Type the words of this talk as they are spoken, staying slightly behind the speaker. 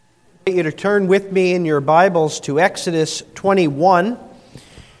You to turn with me in your Bibles to Exodus 21.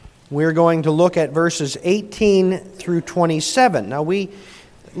 We're going to look at verses 18 through 27. Now, we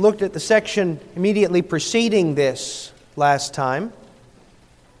looked at the section immediately preceding this last time,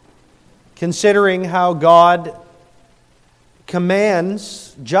 considering how God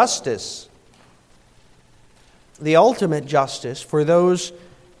commands justice, the ultimate justice for those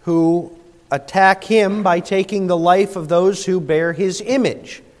who attack Him by taking the life of those who bear His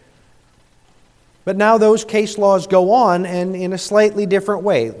image. But now those case laws go on, and in a slightly different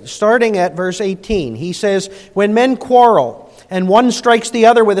way. Starting at verse 18, he says, "When men quarrel, and one strikes the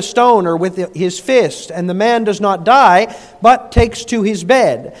other with a stone or with his fist, and the man does not die, but takes to his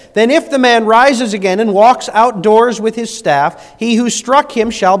bed, then if the man rises again and walks outdoors with his staff, he who struck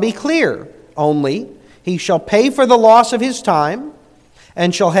him shall be clear. Only he shall pay for the loss of his time,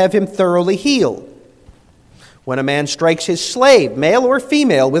 and shall have him thoroughly healed. When a man strikes his slave, male or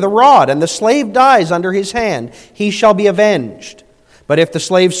female, with a rod, and the slave dies under his hand, he shall be avenged. But if the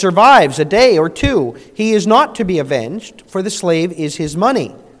slave survives a day or two, he is not to be avenged, for the slave is his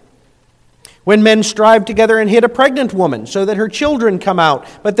money. When men strive together and hit a pregnant woman, so that her children come out,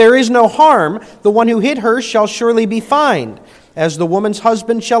 but there is no harm, the one who hit her shall surely be fined, as the woman's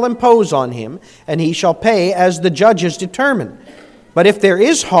husband shall impose on him, and he shall pay as the judges determine. But if there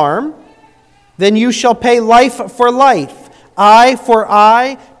is harm, then you shall pay life for life, eye for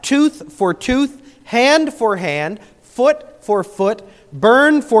eye, tooth for tooth, hand for hand, foot for foot,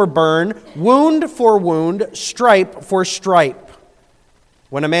 burn for burn, wound for wound, stripe for stripe.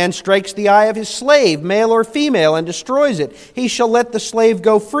 When a man strikes the eye of his slave, male or female, and destroys it, he shall let the slave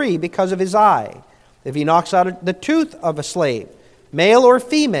go free because of his eye. If he knocks out the tooth of a slave, male or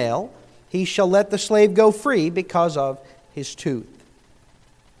female, he shall let the slave go free because of his tooth."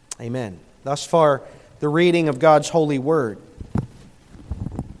 Amen. Thus far, the reading of God's holy word.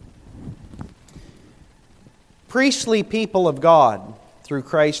 Priestly people of God through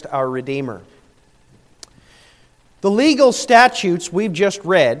Christ our Redeemer. The legal statutes we've just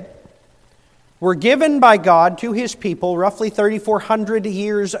read were given by God to His people roughly 3,400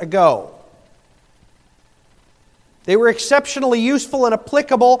 years ago. They were exceptionally useful and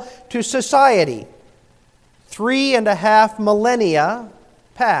applicable to society 3.5 millennia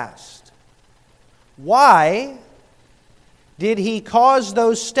past. Why did He cause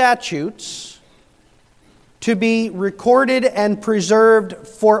those statutes to be recorded and preserved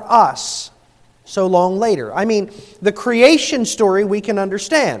for us so long later? I mean, the creation story we can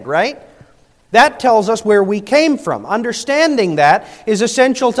understand, right? That tells us where we came from. Understanding that is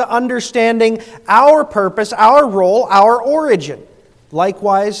essential to understanding our purpose, our role, our origin.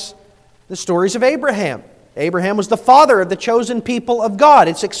 Likewise, the stories of Abraham. Abraham was the father of the chosen people of God.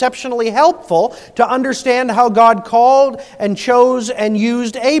 It's exceptionally helpful to understand how God called and chose and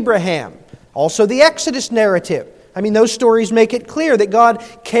used Abraham. Also, the Exodus narrative. I mean, those stories make it clear that God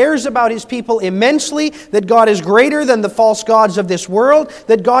cares about His people immensely, that God is greater than the false gods of this world,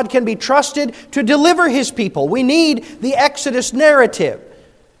 that God can be trusted to deliver His people. We need the Exodus narrative.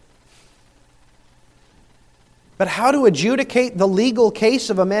 But how to adjudicate the legal case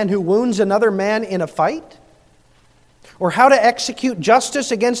of a man who wounds another man in a fight? Or how to execute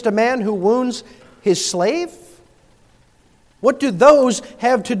justice against a man who wounds his slave? What do those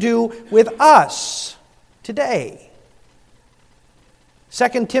have to do with us today?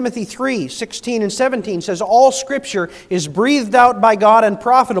 2 Timothy 3:16 and 17 says, "All Scripture is breathed out by God and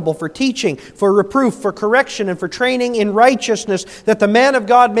profitable for teaching, for reproof, for correction, and for training in righteousness, that the man of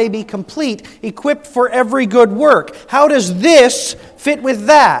God may be complete, equipped for every good work." How does this fit with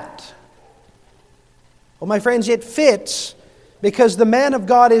that? Well, my friends, it fits because the man of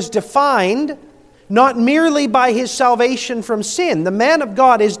God is defined not merely by his salvation from sin. The man of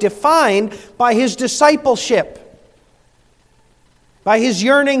God is defined by his discipleship, by his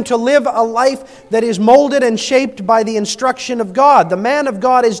yearning to live a life that is molded and shaped by the instruction of God. The man of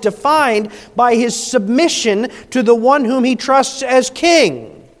God is defined by his submission to the one whom he trusts as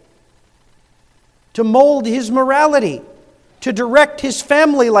king, to mold his morality, to direct his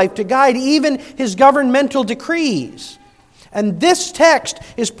family life, to guide even his governmental decrees. And this text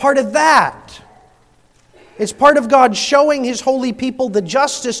is part of that. It's part of God showing His holy people the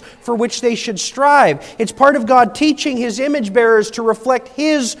justice for which they should strive. It's part of God teaching His image bearers to reflect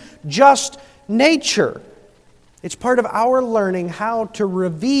His just nature. It's part of our learning how to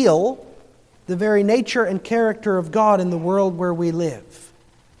reveal the very nature and character of God in the world where we live.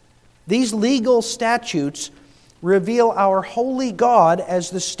 These legal statutes reveal our holy God as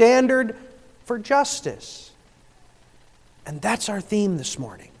the standard for justice. And that's our theme this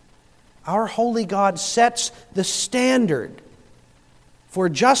morning. Our holy God sets the standard for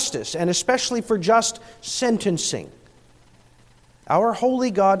justice, and especially for just sentencing. Our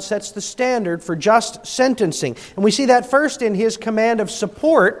holy God sets the standard for just sentencing. And we see that first in His command of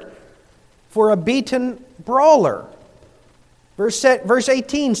support for a beaten brawler. Verse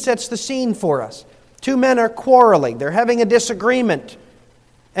 18 sets the scene for us. Two men are quarreling. They're having a disagreement,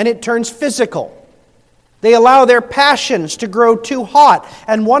 and it turns physical. They allow their passions to grow too hot,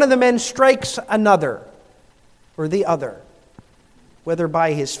 and one of the men strikes another, or the other, whether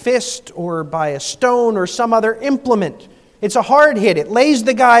by his fist or by a stone or some other implement. It's a hard hit. It lays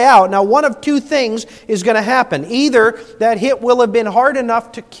the guy out. Now, one of two things is going to happen. Either that hit will have been hard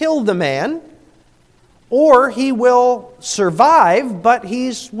enough to kill the man, or he will survive, but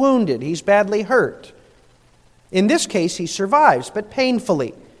he's wounded. He's badly hurt. In this case, he survives, but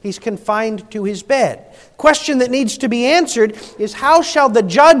painfully. He's confined to his bed. Question that needs to be answered is, how shall the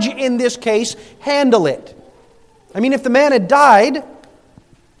judge in this case handle it? I mean, if the man had died,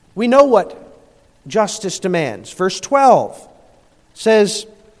 we know what justice demands. Verse 12 says,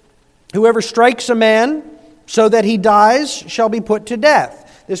 "Whoever strikes a man so that he dies shall be put to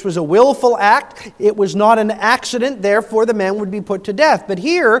death." This was a willful act. It was not an accident. Therefore, the man would be put to death. But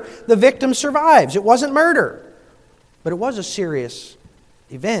here, the victim survives. It wasn't murder, but it was a serious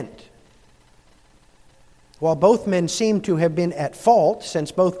event. While both men seem to have been at fault,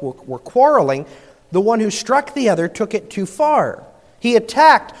 since both were quarreling, the one who struck the other took it too far. He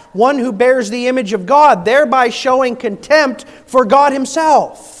attacked one who bears the image of God, thereby showing contempt for God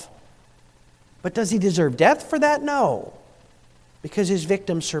Himself. But does he deserve death for that? No, because his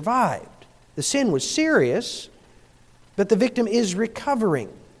victim survived. The sin was serious, but the victim is recovering.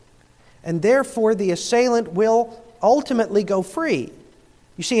 And therefore, the assailant will ultimately go free.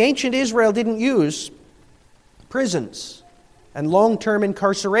 You see, ancient Israel didn't use prisons and long-term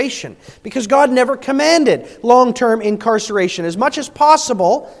incarceration because God never commanded long-term incarceration. As much as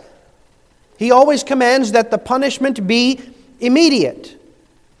possible, He always commands that the punishment be immediate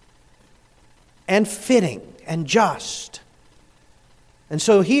and fitting and just. And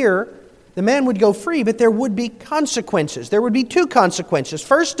so here, the man would go free, but there would be consequences. There would be two consequences.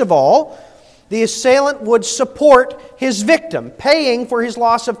 First of all, the assailant would support his victim, paying for his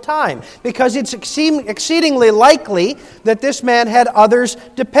loss of time, because it's exceedingly likely that this man had others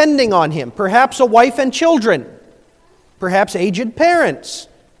depending on him, perhaps a wife and children, perhaps aged parents,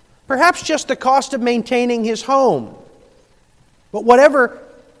 perhaps just the cost of maintaining his home. But whatever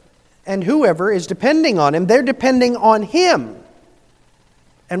and whoever is depending on him, they're depending on him.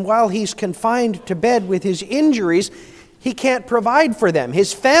 And while he's confined to bed with his injuries, he can't provide for them.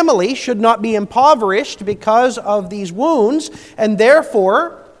 His family should not be impoverished because of these wounds, and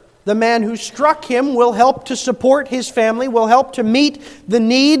therefore the man who struck him will help to support his family, will help to meet the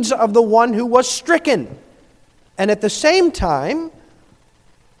needs of the one who was stricken. And at the same time,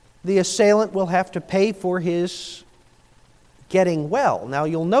 the assailant will have to pay for his getting well. Now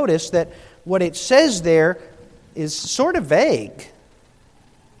you'll notice that what it says there is sort of vague.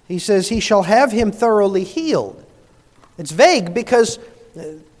 He says, "He shall have him thoroughly healed." It's vague because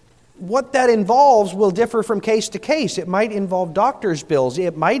what that involves will differ from case to case. It might involve doctor's bills.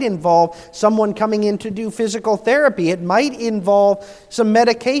 It might involve someone coming in to do physical therapy. It might involve some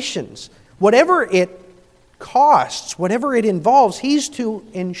medications. Whatever it costs, whatever it involves, he's to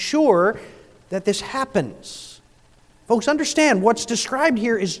ensure that this happens. Folks, understand what's described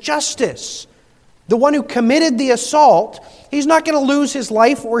here is justice. The one who committed the assault, he's not going to lose his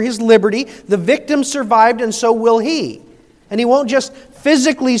life or his liberty. The victim survived, and so will he. And he won't just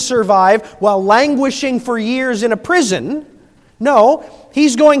physically survive while languishing for years in a prison. No,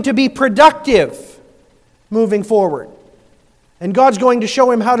 he's going to be productive moving forward. And God's going to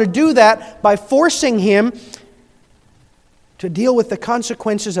show him how to do that by forcing him to deal with the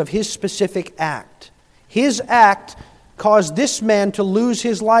consequences of his specific act. His act caused this man to lose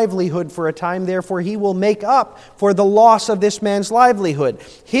his livelihood for a time, therefore he will make up for the loss of this man's livelihood.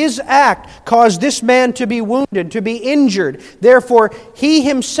 His act caused this man to be wounded, to be injured, therefore he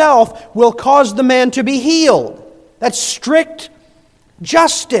himself will cause the man to be healed. That's strict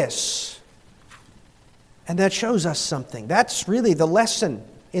justice. And that shows us something. That's really the lesson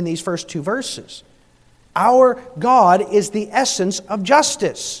in these first two verses. Our God is the essence of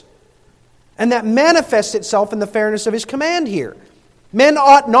justice. And that manifests itself in the fairness of His command here. Men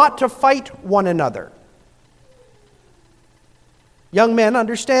ought not to fight one another. Young men,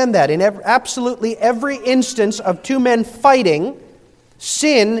 understand that. In absolutely every instance of two men fighting,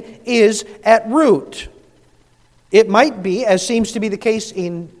 sin is at root. It might be, as seems to be the case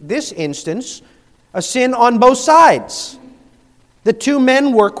in this instance, a sin on both sides. The two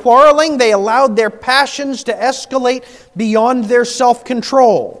men were quarreling. They allowed their passions to escalate beyond their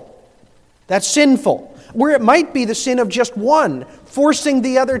self-control. That's sinful. Where it might be the sin of just one, forcing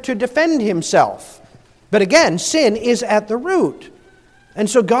the other to defend himself. But again, sin is at the root. And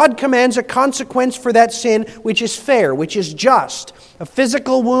so God commands a consequence for that sin which is fair, which is just. A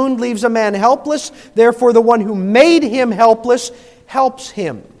physical wound leaves a man helpless. Therefore, the one who made him helpless helps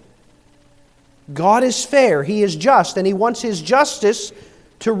him. God is fair, He is just, and He wants His justice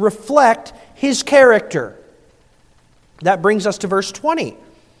to reflect His character. That brings us to verse 20.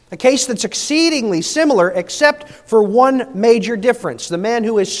 A case that's exceedingly similar except for one major difference. The man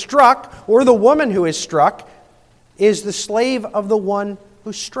who is struck, or the woman who is struck, is the slave of the one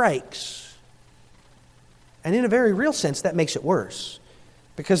who strikes. And in a very real sense, that makes it worse.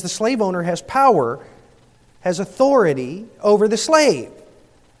 Because the slave owner has power, has authority over the slave.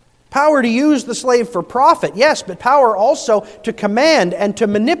 Power to use the slave for profit, yes, but power also to command and to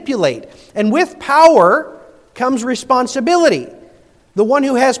manipulate. And with power comes responsibility. The one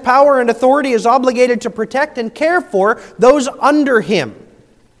who has power and authority is obligated to protect and care for those under him.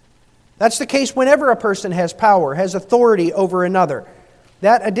 That's the case whenever a person has power, has authority over another.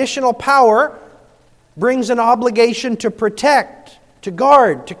 That additional power brings an obligation to protect, to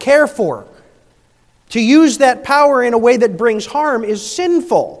guard, to care for. To use that power in a way that brings harm is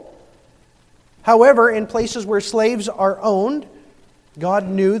sinful. However, in places where slaves are owned, God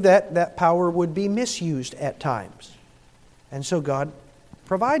knew that that power would be misused at times. And so God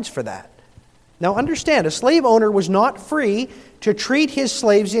provides for that. Now understand, a slave owner was not free to treat his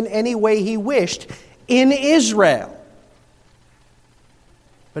slaves in any way he wished in Israel.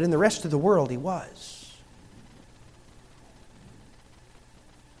 But in the rest of the world, he was.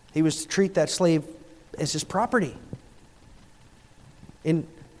 He was to treat that slave as his property. In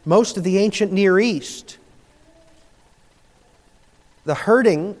most of the ancient Near East, the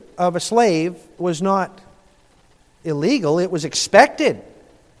hurting of a slave was not illegal, it was expected.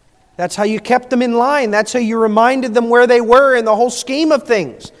 That's how you kept them in line. That's how you reminded them where they were in the whole scheme of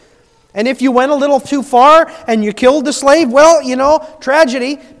things. And if you went a little too far and you killed the slave, well,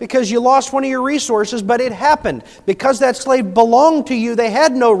 tragedy, because you lost one of your resources, but it happened. Because that slave belonged to you, they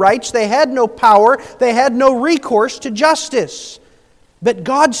had no rights, they had no power, they had no recourse to justice. But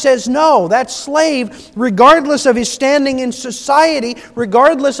God says no, that slave, regardless of his standing in society,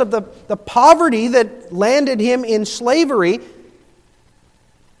 regardless of the poverty that landed him in slavery,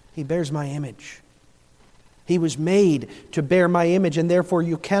 he bears my image. He was made to bear my image, and therefore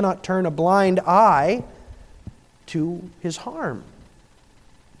you cannot turn a blind eye to his harm.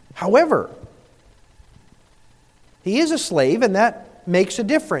 However, he is a slave, and that makes a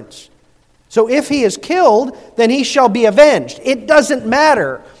difference. So if he is killed, then he shall be avenged. It doesn't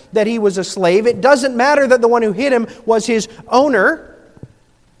matter that he was a slave. It doesn't matter that the one who hit him was his owner.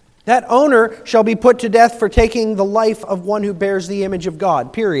 That owner shall be put to death for taking the life of one who bears the image of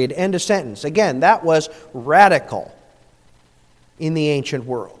God. Period. End of sentence. Again, that was radical in the ancient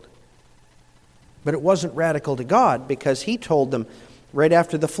world. But it wasn't radical to God, because He told them right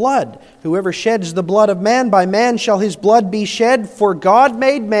after the flood, whoever sheds the blood of man, by man shall his blood be shed, for God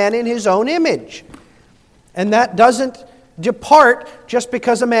made man in His own image. And that doesn't depart just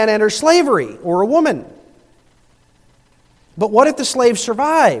because a man enters slavery or a woman. But what if the slave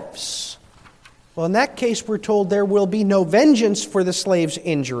survives? Well, in that case, we're told there will be no vengeance for the slave's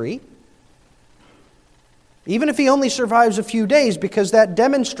injury, even if he only survives a few days, because that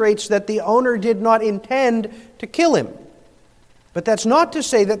demonstrates that the owner did not intend to kill him. But that's not to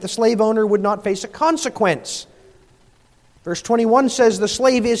say that the slave owner would not face a consequence. Verse 21 says the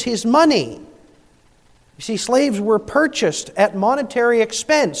slave is his money. You see, slaves were purchased at monetary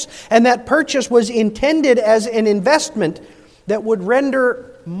expense, and that purchase was intended as an investment that would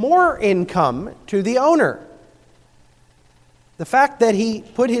render more income to the owner. The fact that he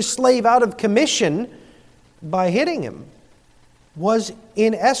put his slave out of commission by hitting him was,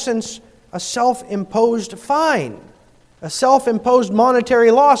 in essence, a self-imposed fine, a self-imposed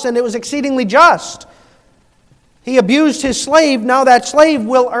monetary loss, and it was exceedingly just. He abused his slave, now that slave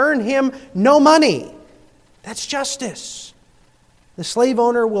will earn him no money. That's justice. The slave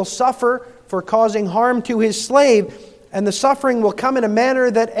owner will suffer for causing harm to his slave, and the suffering will come in a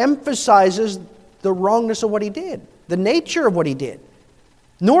manner that emphasizes the wrongness of what he did, the nature of what he did.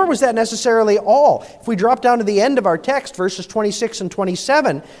 Nor was that necessarily all. If we drop down to the end of our text, verses 26 and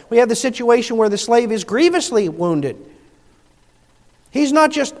 27, we have the situation where the slave is grievously wounded. He's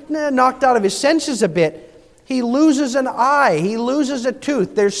not just knocked out of his senses a bit. He loses an eye. He loses a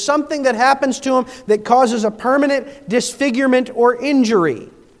tooth. There's something that happens to him that causes a permanent disfigurement or injury.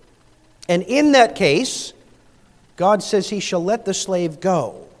 And in that case, God says he shall let the slave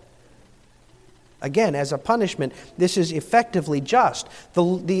go. Again, as a punishment, this is effectively just.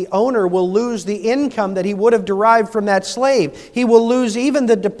 The owner will lose the income that he would have derived from that slave. He will lose even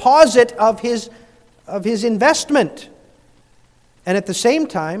the deposit of his investment. And at the same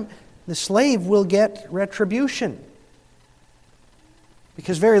time, the slave will get retribution.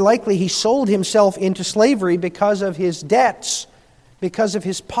 Because very likely he sold himself into slavery because of his debts, because of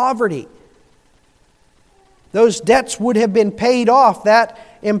his poverty. Those debts would have been paid off. That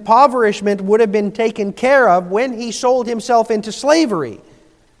impoverishment would have been taken care of when he sold himself into slavery.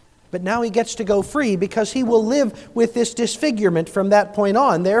 But now he gets to go free because he will live with this disfigurement from that point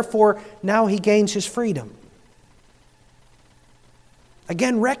on. Therefore, now he gains his freedom.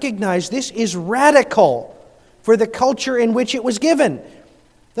 Again, recognize this is radical for the culture in which it was given.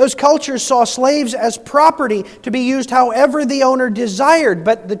 Those cultures saw slaves as property to be used however the owner desired.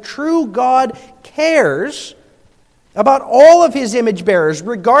 But the true God cares about all of his image bearers,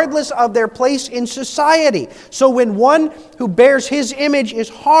 regardless of their place in society. So when one who bears his image is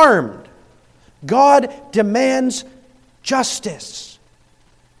harmed, God demands justice.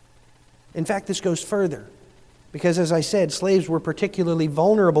 In fact, this goes further. Because as I said, slaves were particularly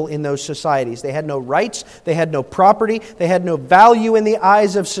vulnerable in those societies. They had no rights, they had no property, they had no value in the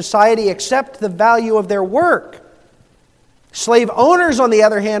eyes of society except the value of their work. Slave owners, on the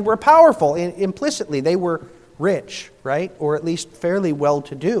other hand, were powerful. Implicitly, they were rich, right? Or at least fairly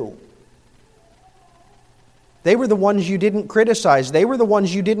well-to-do. They were the ones you didn't criticize. They were the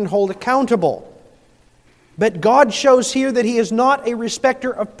ones you didn't hold accountable. But God shows here that he is not a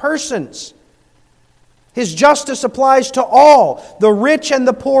respecter of persons. His justice applies to all, the rich and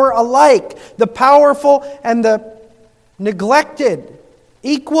the poor alike, the powerful and the neglected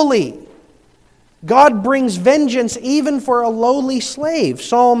equally. God brings vengeance even for a lowly slave.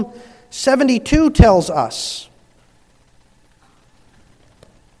 Psalm 72 tells us,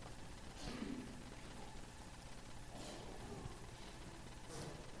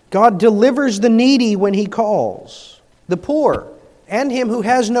 God delivers the needy when he calls, the poor, and him who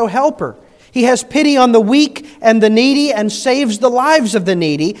has no helper. He has pity on the weak and the needy and saves the lives of the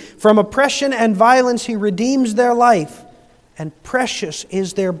needy. From oppression and violence he redeems their life, and precious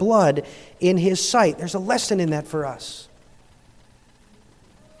is their blood in his sight. There's a lesson in that for us.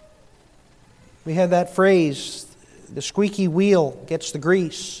 We have that phrase, the squeaky wheel gets the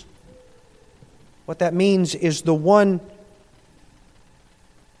grease. What that means is the one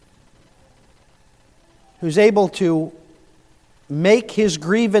who's able to make his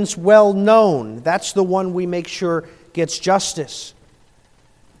grievance well known, that's the one we make sure gets justice.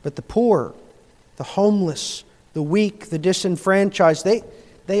 But the poor, the homeless, the weak, the disenfranchised,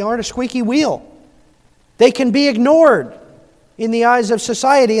 they aren't a squeaky wheel. They can be ignored in the eyes of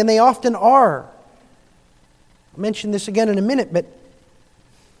society, and they often are. I'll mention this again in a minute, but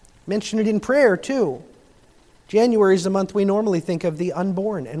mention it in prayer too. January is the month we normally think of the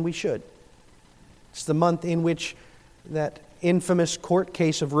unborn, and we should. It's the month in which that infamous court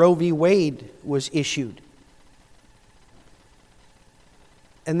case of Roe v. Wade was issued.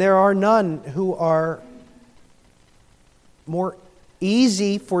 And there are none who are more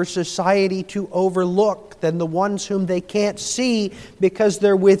easy for society to overlook than the ones whom they can't see because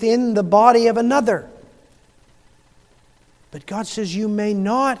they're within the body of another. But God says you may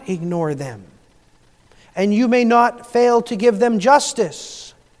not ignore them, and you may not fail to give them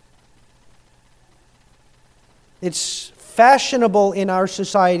justice. It's fashionable in our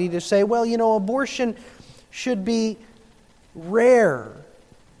society to say, well, abortion should be rare,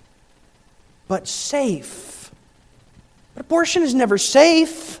 but safe. But abortion is never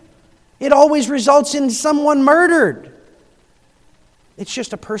safe. It always results in someone murdered. It's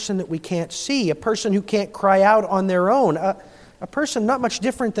just a person that we can't see, a person who can't cry out on their own, a person not much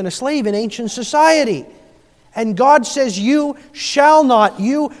different than a slave in ancient society. And God says you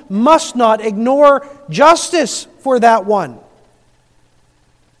must not ignore justice for that one.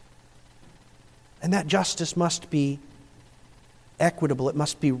 And that justice must be equitable, it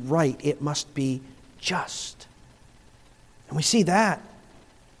must be right, it must be just. And we see that.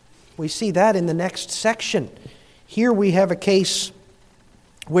 We see that in the next section. Here we have a case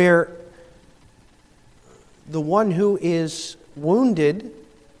where the one who is wounded,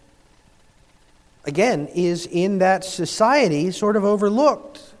 again, is in that society sort of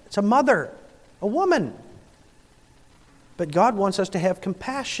overlooked. It's a mother, a woman. But God wants us to have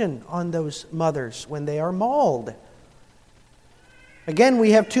compassion on those mothers when they are mauled. Again,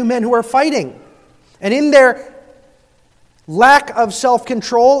 we have two men who are fighting. And in their lack of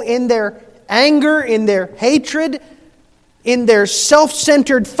self-control, in their anger, in their hatred, in their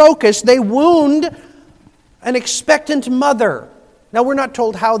self-centered focus, they wound an expectant mother. Now, we're not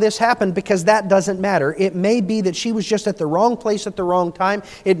told how this happened because that doesn't matter. It may be that she was just at the wrong place at the wrong time.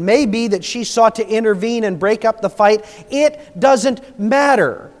 It may be that she sought to intervene and break up the fight. It doesn't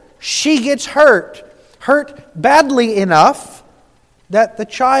matter. She gets hurt badly enough that the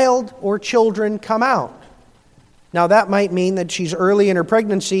child or children come out. Now, that might mean that she's early in her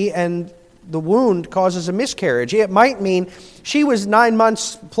pregnancy and the wound causes a miscarriage. It might mean she was 9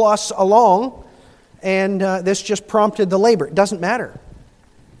 months plus along and this just prompted the labor. It doesn't matter.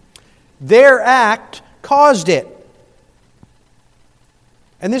 Their act caused it.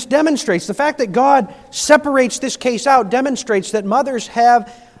 And this demonstrates, the fact that God separates this case out demonstrates that mothers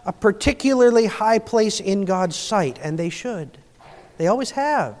have a particularly high place in God's sight, and they should. They always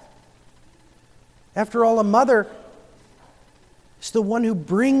have. After all, a mother is the one who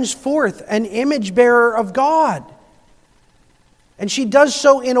brings forth an image bearer of God. And she does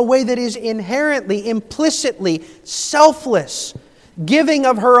so in a way that is inherently, implicitly selfless, giving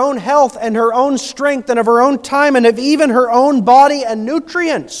of her own health and her own strength and of her own time and of even her own body and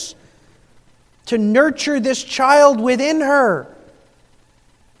nutrients to nurture this child within her.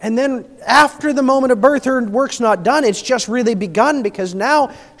 And then after the moment of birth, her work's not done. It's just really begun because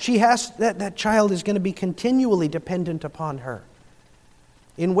now she has that child is going to be continually dependent upon her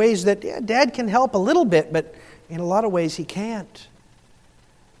in ways that Dad can help a little bit, but in a lot of ways he can't.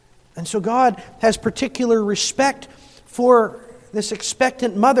 And so God has particular respect for this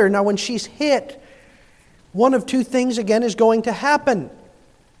expectant mother. Now, when she's hit, one of two things again is going to happen.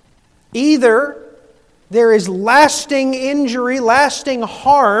 Either there is lasting injury, lasting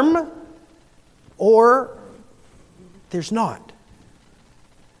harm, or there's not.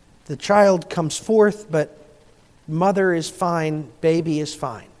 The child comes forth, but mother is fine, baby is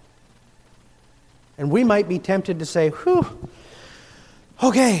fine. And we might be tempted to say, whew,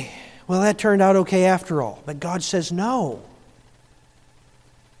 okay, well, that turned out okay after all. But God says no.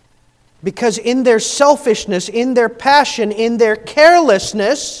 Because in their selfishness, in their passion, in their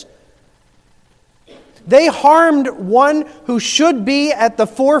carelessness, they harmed one who should be at the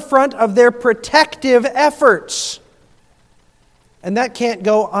forefront of their protective efforts. And that can't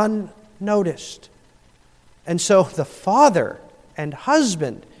go unnoticed. And so the father and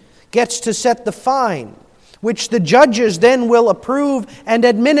husband gets to set the fine, which the judges then will approve and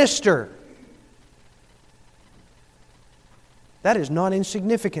administer. That is not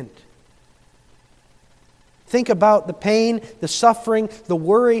insignificant. Think about the pain, the suffering, the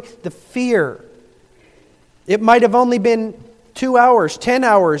worry, the fear. It might have only been 2 hours, 10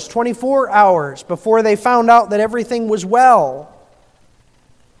 hours, 24 hours before they found out that everything was well.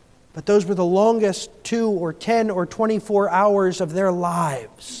 But those were the longest 2 or 10 or 24 hours of their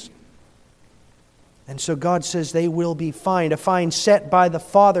lives. And so God says they will be fined, a fine set by the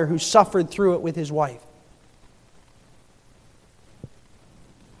father who suffered through it with his wife.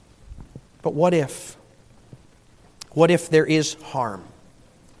 But what if? What if there is harm?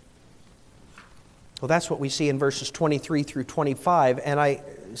 Well, that's what we see in verses 23 through 25, and I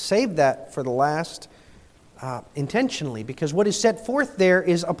saved that for the last intentionally, because what is set forth there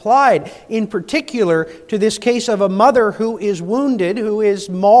is applied in particular to this case of a mother who is wounded, who is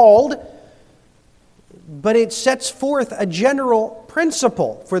mauled, but it sets forth a general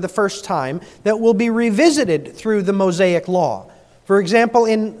principle for the first time that will be revisited through the Mosaic Law. For example,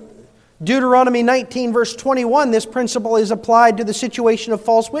 in Deuteronomy 19, verse 21, this principle is applied to the situation of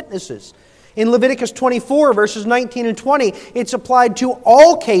false witnesses. In Leviticus 24, verses 19 and 20, it's applied to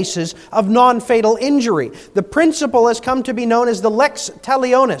all cases of non-fatal injury. The principle has come to be known as the lex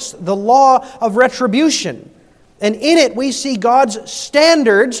talionis, the law of retribution. And in it, we see God's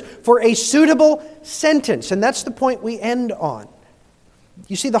standards for a suitable sentence. And that's the point we end on.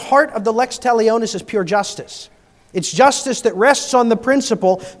 You see, the heart of the lex talionis is pure justice. It's justice that rests on the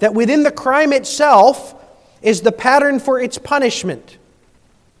principle that within the crime itself is the pattern for its punishment.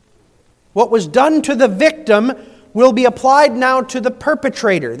 What was done to the victim will be applied now to the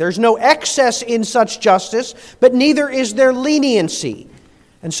perpetrator. There's no excess in such justice, but neither is there leniency.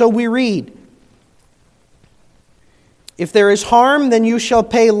 And so we read, "If there is harm, then you shall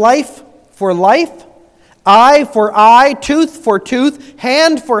pay life for life, eye for eye, tooth for tooth,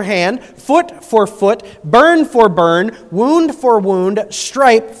 hand for hand, foot for foot, burn for burn, wound for wound,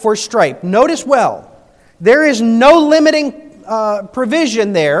 stripe for stripe." Notice well, there is no limiting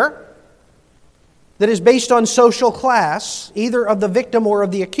provision there that is based on social class, either of the victim or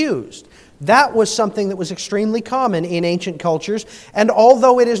of the accused. That was something that was extremely common in ancient cultures, and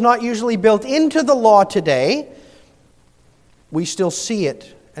although it is not usually built into the law today, we still see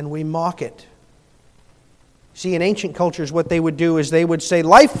it and we mock it. See, in ancient cultures, what they would do is they would say,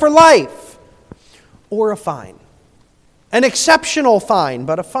 life for life, or a fine. An exceptional fine,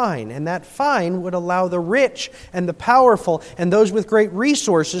 but a fine. And that fine would allow the rich and the powerful and those with great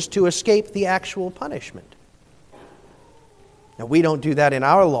resources to escape the actual punishment. Now, we don't do that in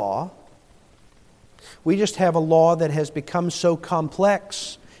our law. We just have a law that has become so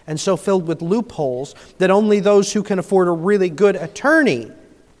complex and so filled with loopholes that only those who can afford a really good attorney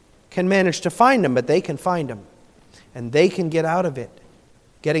can manage to find them, but they can find them. And they can get out of it,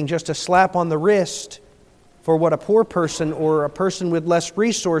 getting just a slap on the wrist for what a poor person or a person with less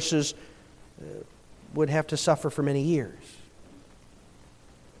resources would have to suffer for many years.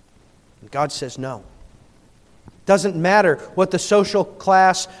 And God says no. Doesn't matter what the social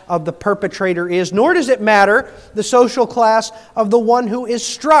class of the perpetrator is, nor does it matter the social class of the one who is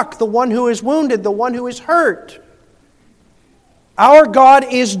struck, the one who is wounded, the one who is hurt. Our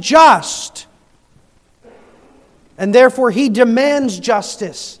God is just, and therefore He demands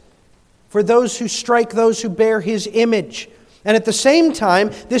justice for those who strike those who bear His image. And at the same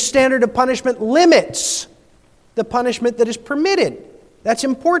time, this standard of punishment limits the punishment that is permitted. That's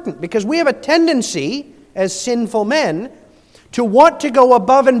important because we have a tendency as sinful men to want to go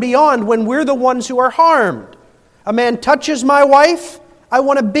above and beyond when we're the ones who are harmed. A man touches my wife, I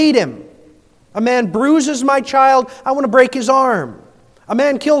want to beat him. A man bruises my child, I want to break his arm. A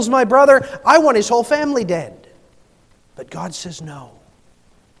man kills my brother, I want his whole family dead. But God says no.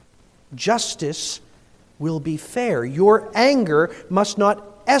 Justice will be fair. Your anger must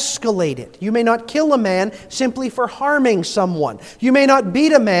not escalate it. You may not kill a man simply for harming someone. You may not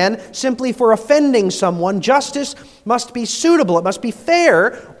beat a man simply for offending someone. Justice must be suitable. It must be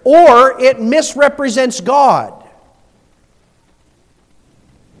fair, or it misrepresents God.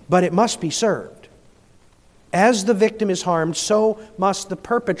 But it must be served. As the victim is harmed, so must the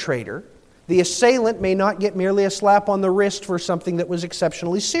perpetrator. The assailant may not get merely a slap on the wrist for something that was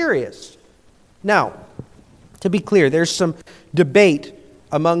exceptionally serious. Now, to be clear, there's some debate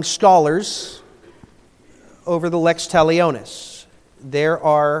among scholars over the lex talionis. There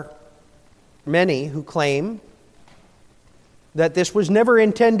are many who claim that this was never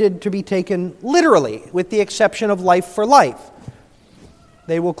intended to be taken literally, with the exception of life for life.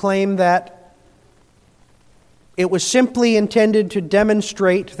 They will claim that it was simply intended to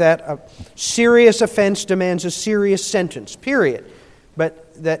demonstrate that a serious offense demands a serious sentence, period.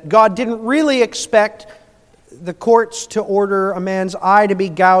 But that God didn't really expect the courts to order a man's eye to be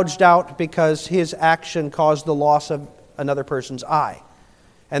gouged out because his action caused the loss of another person's eye.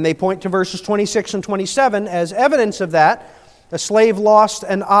 And they point to verses 26 and 27 as evidence of that. A slave lost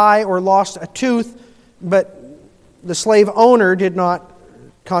an eye or lost a tooth, but the slave owner did not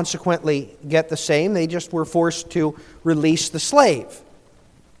consequently get the same. They just were forced to release the slave.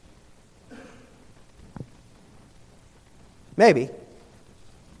 Maybe.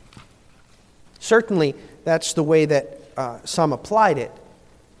 Certainly, that's the way that some applied it.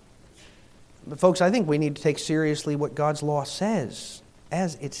 But folks, I think we need to take seriously what God's law says,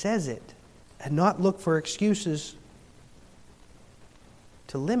 as it says it, and not look for excuses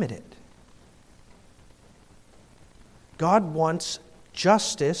to limit it. God wants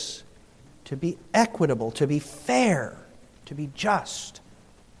justice to be equitable, to be fair, to be just.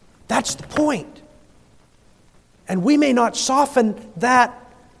 That's the point. And we may not soften that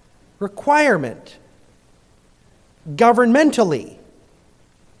requirement governmentally.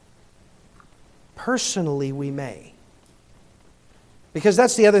 Personally, we may. Because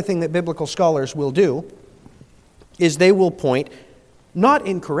that's the other thing that biblical scholars will do, is they will point, not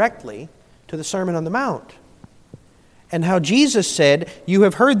incorrectly, to the Sermon on the Mount. And how Jesus said, "You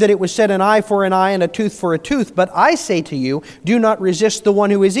have heard that it was said, an eye for an eye and a tooth for a tooth. But I say to you, do not resist the one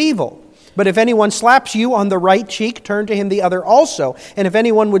who is evil. But if anyone slaps you on the right cheek, turn to him the other also. And if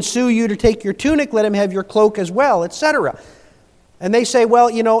anyone would sue you to take your tunic, let him have your cloak as well," etc. And they say, well,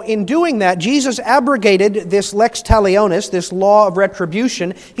 in doing that, Jesus abrogated this lex talionis, this law of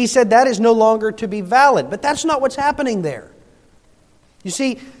retribution. He said that is no longer to be valid. But that's not what's happening there. You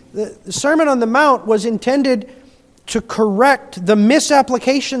see, the Sermon on the Mount was intended to correct the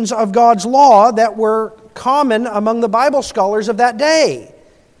misapplications of God's law that were common among the Bible scholars of that day.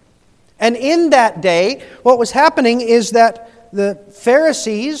 And in that day, what was happening is that the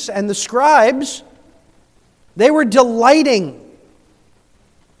Pharisees and the scribes, they were delighting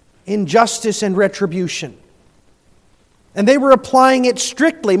in justice and retribution. And they were applying it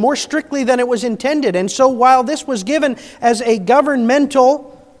strictly, more strictly than it was intended. And so while this was given as a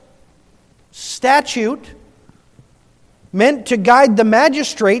governmental statute meant to guide the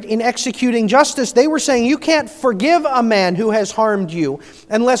magistrate in executing justice, they were saying you can't forgive a man who has harmed you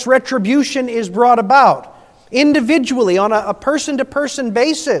unless retribution is brought about individually on a person-to-person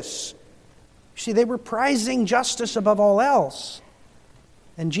basis. See, they were prizing justice above all else.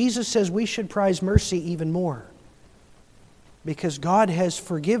 And Jesus says we should prize mercy even more. Because God has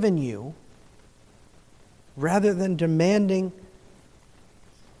forgiven you rather than demanding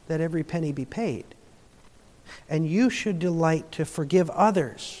that every penny be paid. And you should delight to forgive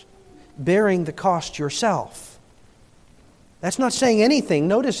others, bearing the cost yourself. That's not saying anything.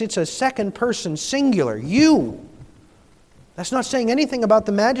 Notice it's a second person singular. You. That's not saying anything about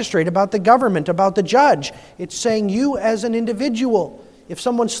the magistrate, about the government, about the judge. It's saying you as an individual. If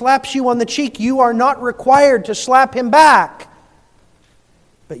someone slaps you on the cheek, you are not required to slap him back.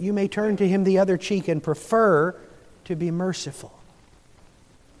 But you may turn to him the other cheek and prefer to be merciful.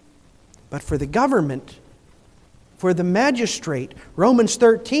 But for the government, for the magistrate, Romans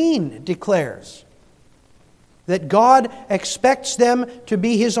 13 declares that God expects them to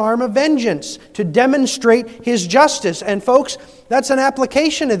be His arm of vengeance, to demonstrate His justice. And folks, that's an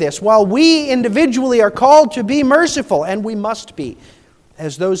application of this. While we individually are called to be merciful, and we must be,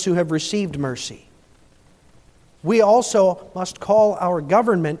 as those who have received mercy, we also must call our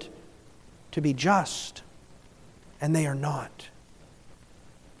government to be just, and they are not.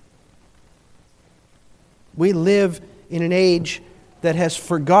 We live in an age that has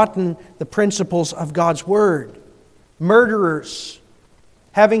forgotten the principles of God's Word. Murderers,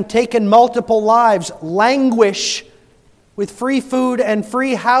 having taken multiple lives, languish with free food and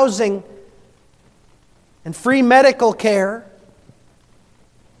free housing and free medical care,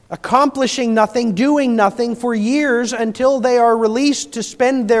 accomplishing nothing, doing nothing for years until they are released to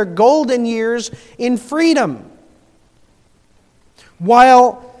spend their golden years in freedom.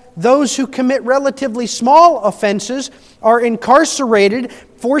 While those who commit relatively small offenses are incarcerated,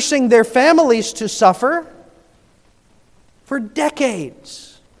 forcing their families to suffer for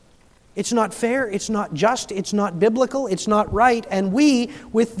decades. It's not fair, it's not just, it's not biblical, it's not right. And we,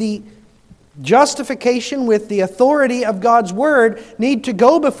 with the justification, with the authority of God's Word, need to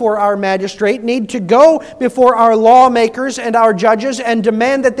go before our magistrate, need to go before our lawmakers and our judges and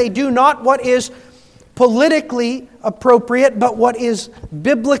demand that they do not what is politically appropriate, but what is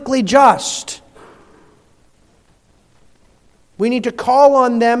biblically just. We need to call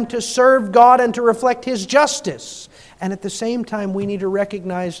on them to serve God and to reflect His justice. And at the same time, we need to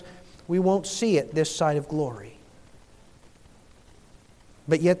recognize we won't see it this side of glory.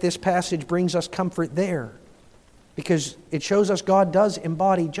 But yet this passage brings us comfort there, because it shows us God does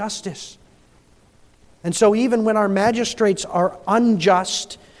embody justice. And so even when our magistrates are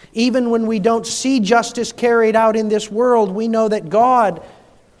unjust, even when we don't see justice carried out in this world, we know that God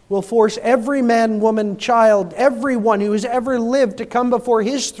will force every man, woman, child, everyone who has ever lived to come before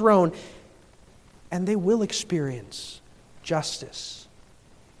His throne, and they will experience justice,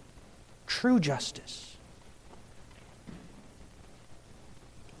 true justice.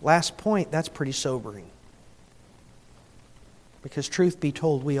 Last point, that's pretty sobering. Because truth be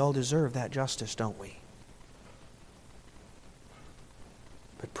told, we all deserve that justice, don't we?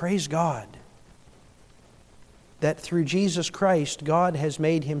 But praise God that through Jesus Christ, God has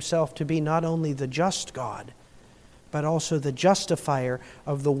made Himself to be not only the just God, but also the justifier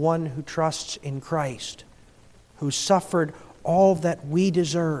of the one who trusts in Christ, who suffered all that we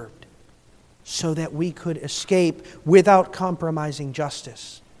deserved so that we could escape without compromising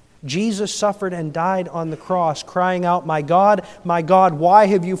justice. Jesus suffered and died on the cross, crying out, my God, why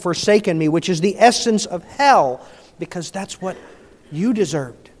have you forsaken me?" Which is the essence of hell, because that's what you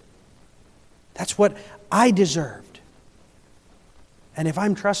deserved. That's what I deserved. And if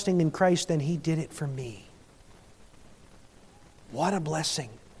I'm trusting in Christ, then He did it for me. What a blessing.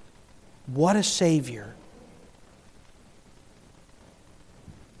 What a Savior.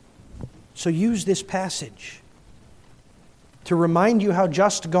 So use this passage to remind you how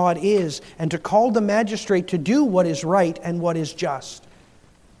just God is and to call the magistrate to do what is right and what is just.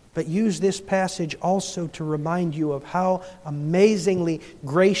 But use this passage also to remind you of how amazingly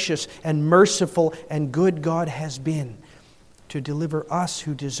gracious and merciful and good God has been to deliver us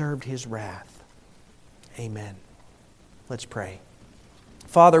who deserved His wrath. Amen. Let's pray.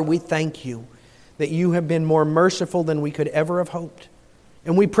 Father, we thank You that You have been more merciful than we could ever have hoped.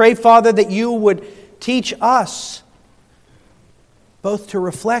 And we pray, Father, that You would teach us both to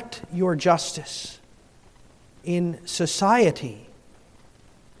reflect Your justice in society,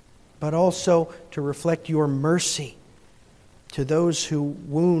 but also to reflect Your mercy to those who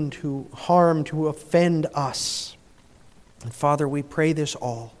wound, who harm, who offend us. And Father, we pray this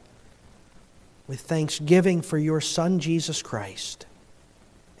all with thanksgiving for Your Son, Jesus Christ.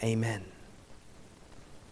 Amen.